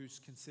welcome who's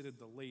considered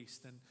the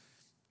least.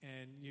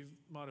 And you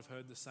might have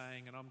heard the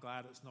saying, and I'm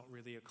glad it's not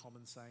really a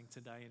common saying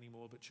today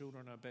anymore, but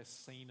children are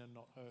best seen and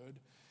not heard.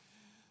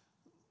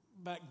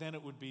 Back then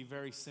it would be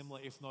very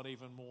similar, if not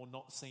even more,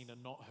 not seen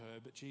and not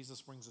heard. But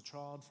Jesus brings a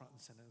child front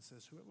and center and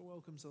says, whoever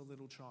welcomes a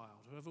little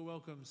child, whoever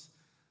welcomes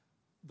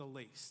the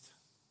least.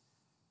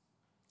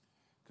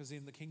 Because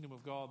in the kingdom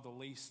of God, the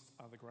least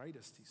are the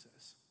greatest, he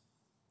says.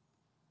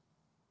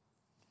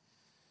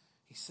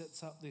 He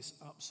sets up this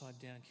upside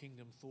down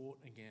kingdom thought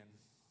again.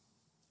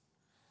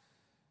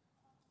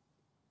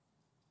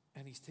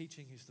 And he's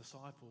teaching his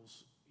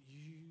disciples,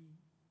 you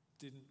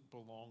didn't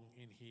belong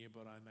in here,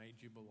 but I made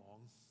you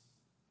belong.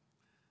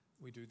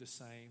 We do the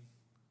same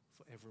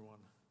for everyone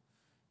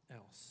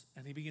else.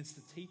 And he begins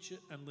to teach it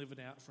and live it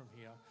out from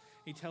here.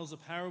 He tells a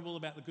parable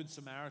about the Good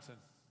Samaritan,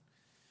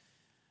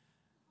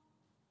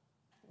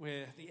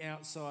 where the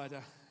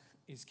outsider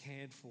is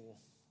cared for.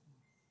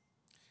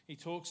 He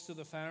talks to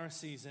the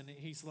Pharisees and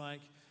he's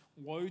like,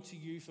 woe to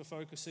you for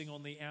focusing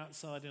on the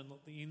outside and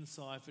not the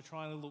inside, for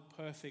trying to look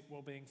perfect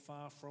while being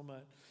far from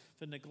it,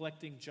 for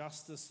neglecting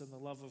justice and the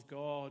love of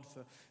God,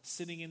 for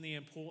sitting in the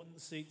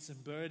important seats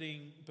and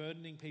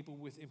burdening people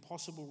with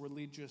impossible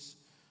religious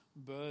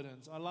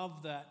burdens. I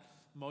love that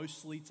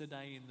mostly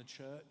today in the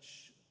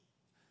church,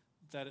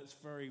 that it's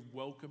very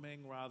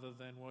welcoming rather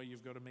than, well,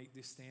 you've got to meet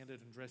this standard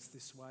and dress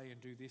this way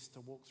and do this to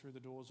walk through the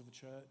doors of a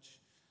church.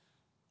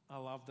 I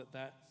love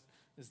that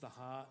is the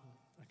heart.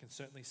 I can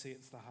certainly see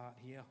it's the heart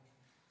here.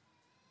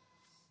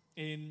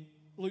 In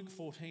Luke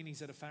 14,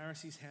 he's at a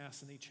Pharisee's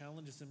house and he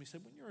challenges them. He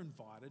said, when you're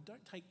invited,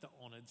 don't take the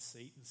honoured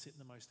seat and sit in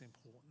the most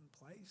important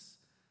place.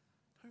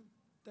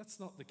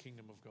 That's not the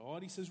kingdom of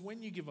God. He says,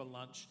 when you give a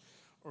lunch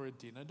or a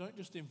dinner, don't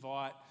just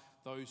invite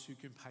those who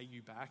can pay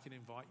you back and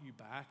invite you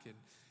back, and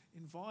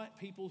invite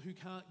people who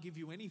can't give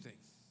you anything.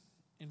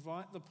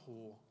 Invite the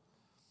poor,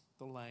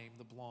 the lame,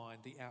 the blind,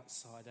 the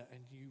outsider,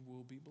 and you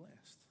will be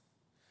blessed.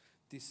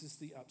 This is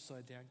the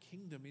upside down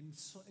kingdom.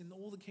 In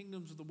all the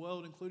kingdoms of the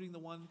world, including the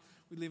one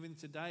we live in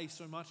today,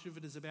 so much of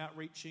it is about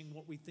reaching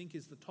what we think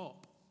is the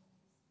top.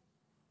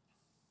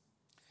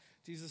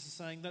 Jesus is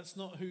saying that's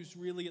not who's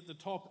really at the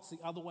top, it's the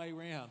other way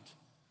around.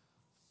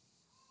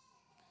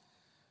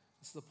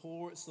 It's the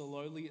poor, it's the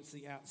lowly, it's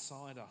the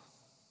outsider.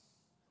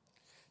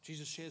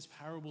 Jesus shares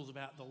parables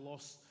about the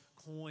lost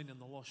coin and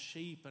the lost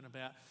sheep, and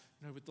about,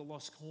 with the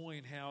lost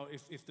coin, how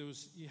if there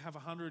was, you have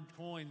 100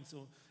 coins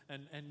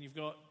and you've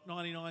got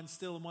 99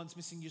 still and one's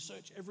missing, you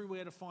search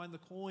everywhere to find the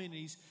coin. And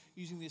he's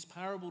using this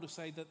parable to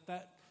say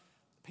that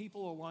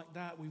people are like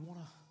that. We want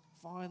to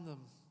find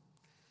them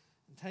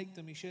and take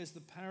them. He shares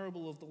the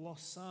parable of the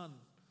lost son.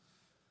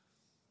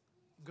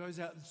 Goes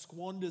out and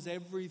squanders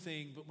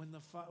everything, but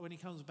when he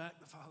comes back,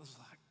 the father's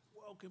like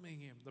welcoming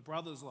him. The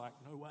brother's like,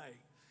 no way.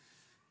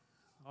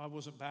 I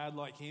wasn't bad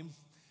like him.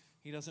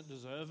 He doesn't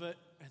deserve it,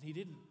 and he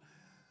didn't.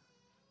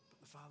 But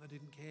the father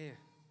didn't care.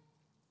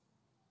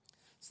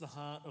 It's the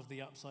heart of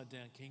the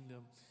upside-down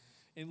kingdom.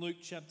 In Luke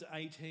chapter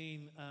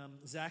 18,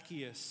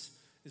 Zacchaeus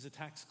is a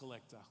tax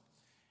collector.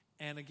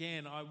 And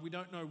again, we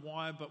don't know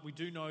why, but we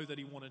do know that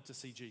he wanted to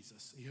see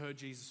Jesus. He heard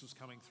Jesus was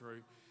coming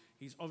through.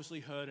 He's obviously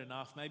heard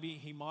enough. Maybe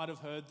he might have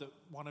heard that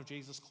one of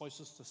Jesus'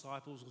 closest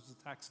disciples was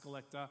a tax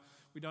collector.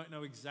 We don't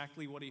know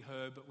exactly what he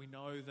heard, but we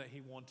know that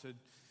he wanted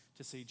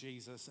to see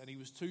Jesus. And he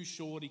was too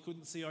short. He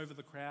couldn't see over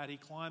the crowd. He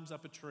climbs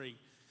up a tree.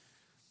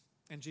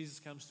 And Jesus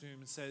comes to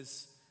him and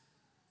says,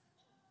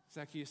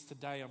 Zacchaeus,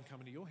 today I'm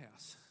coming to your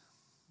house.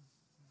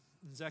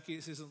 And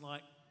Zacchaeus isn't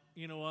like,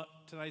 you know what,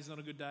 today's not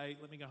a good day.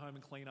 Let me go home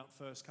and clean up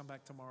first. Come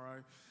back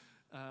tomorrow.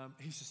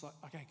 He's just like,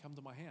 okay, come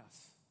to my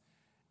house.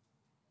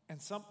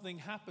 And something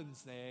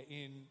happens there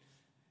in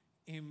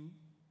him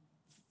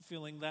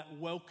feeling that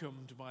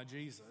welcomed by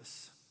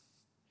Jesus,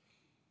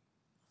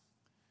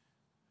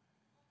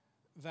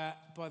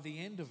 that by the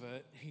end of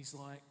it, he's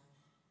like,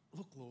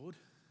 look, Lord,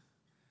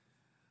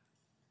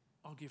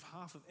 I'll give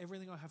half of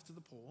everything I have to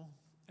the poor,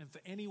 and for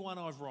anyone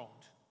I've wronged,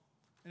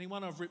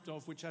 anyone I've ripped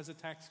off, which as a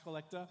tax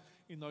collector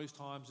in those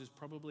times is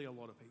probably a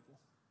lot of people,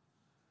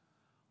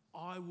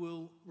 I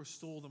will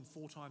restore them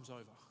 4 times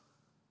over.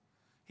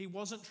 He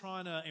wasn't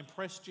trying to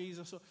impress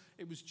Jesus.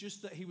 It was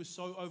just that he was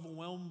so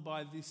overwhelmed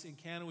by this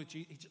encounter with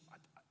Jesus.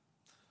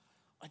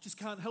 I just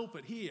can't help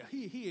it. Here.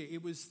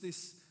 It was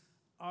this,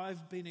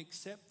 I've been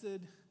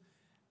accepted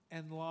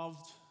and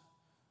loved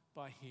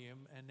by him,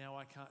 and now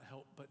I can't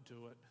help but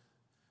do it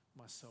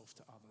myself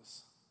to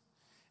others.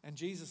 And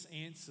Jesus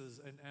answers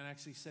and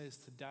actually says,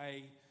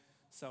 today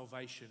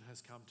salvation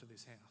has come to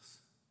this house.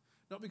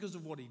 Not because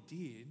of what he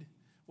did.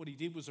 What he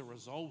did was a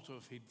result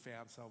of he'd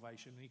found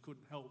salvation, and he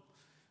couldn't help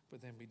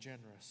but then be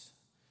generous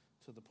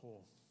to the poor.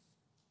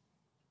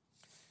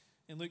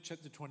 In Luke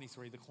chapter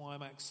 23, the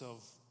climax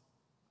of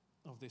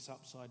this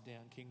upside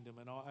down kingdom,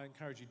 and I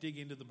encourage you, dig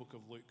into the book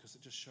of Luke, because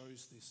it just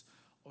shows this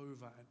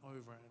over and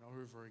over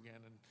and over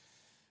again,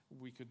 and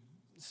we could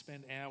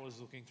spend hours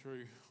looking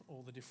through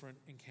all the different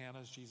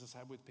encounters Jesus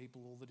had with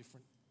people, all the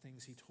different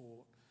things he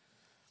taught.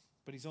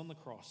 But he's on the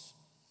cross,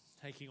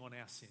 taking on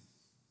our sin,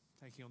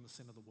 taking on the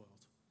sin of the world,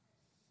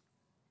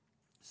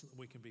 so that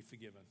we can be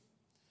forgiven.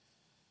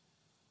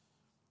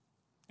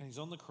 And he's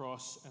on the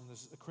cross, and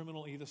there's a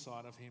criminal either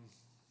side of him.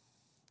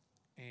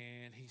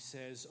 And he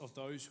says, of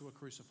those who are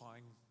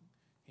crucifying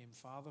him,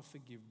 Father,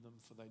 forgive them,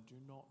 for they do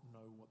not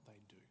know what they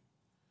do.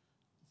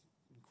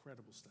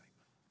 Incredible statement,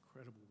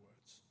 incredible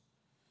words.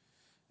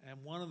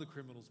 And one of the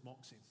criminals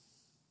mocks him.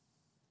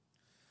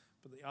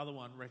 But the other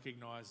one,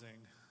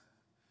 recognizing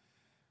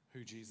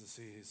who Jesus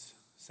is,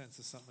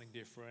 senses something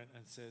different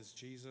and says,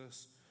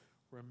 Jesus,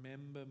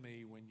 remember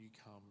me when you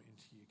come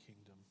into your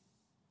kingdom.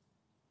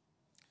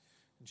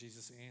 And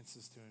Jesus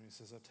answers to him. He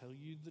says, I tell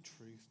you the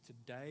truth,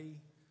 today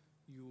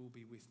you will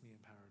be with me in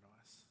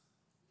paradise.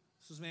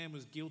 This man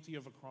was guilty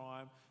of a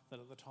crime that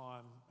at the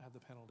time had the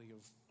penalty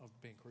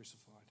of being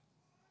crucified.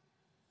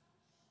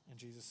 And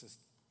Jesus says,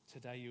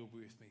 today you'll be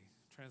with me.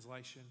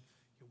 Translation,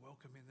 you're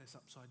welcome in this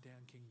upside down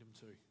kingdom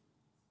too.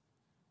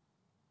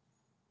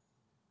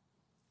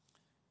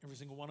 Every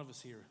single one of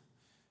us here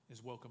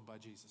is welcomed by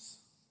Jesus.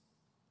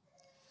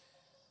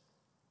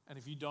 And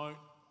if you don't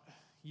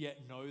yet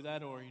know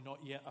that, or you're not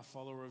yet a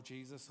follower of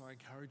Jesus, I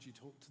encourage you to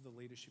talk to the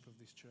leadership of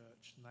this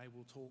church, and they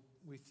will talk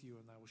with you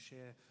and they will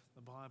share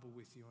the Bible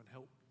with you and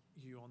help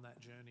you on that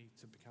journey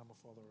to become a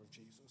follower of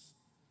Jesus.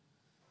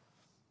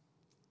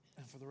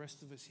 And for the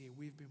rest of us here,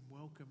 we've been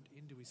welcomed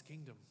into his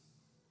kingdom.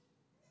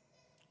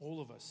 All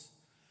of us.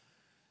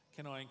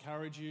 Can I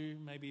encourage you,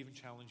 maybe even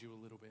challenge you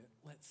a little bit?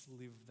 Let's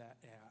live that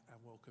out and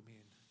welcome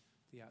in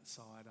the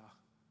outsider,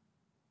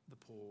 the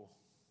poor,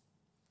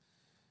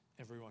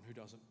 everyone who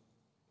doesn't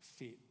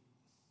fit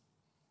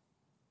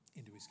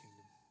into his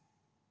kingdom.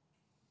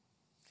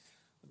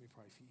 Let me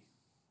pray for you.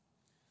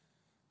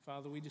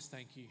 Father, we just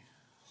thank you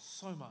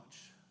so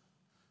much,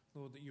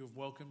 Lord, that you have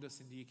welcomed us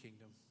into your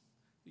kingdom,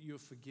 that you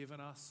have forgiven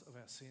us of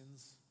our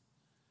sins.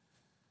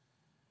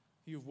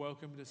 You've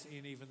welcomed us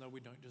in even though we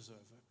don't deserve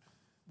it.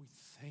 We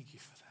thank you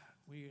for that.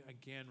 We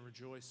again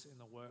rejoice in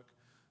the work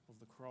of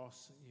the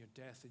cross, your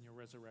death and your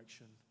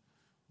resurrection,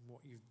 and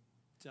what you've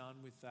done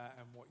with that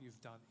and what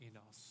you've done in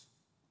us.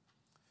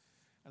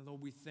 And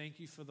Lord, we thank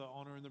you for the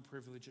honor and the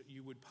privilege that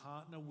you would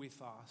partner with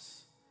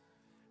us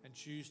and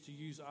choose to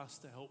use us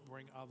to help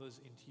bring others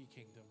into your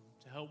kingdom,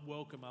 to help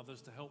welcome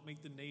others, to help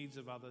meet the needs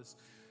of others.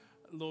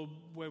 Lord,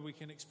 where we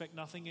can expect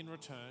nothing in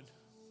return,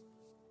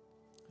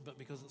 but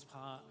because it's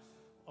part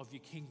of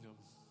your kingdom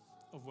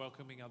of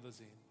welcoming others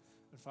in.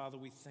 And Father,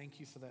 we thank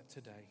you for that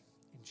today.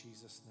 In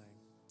Jesus' name.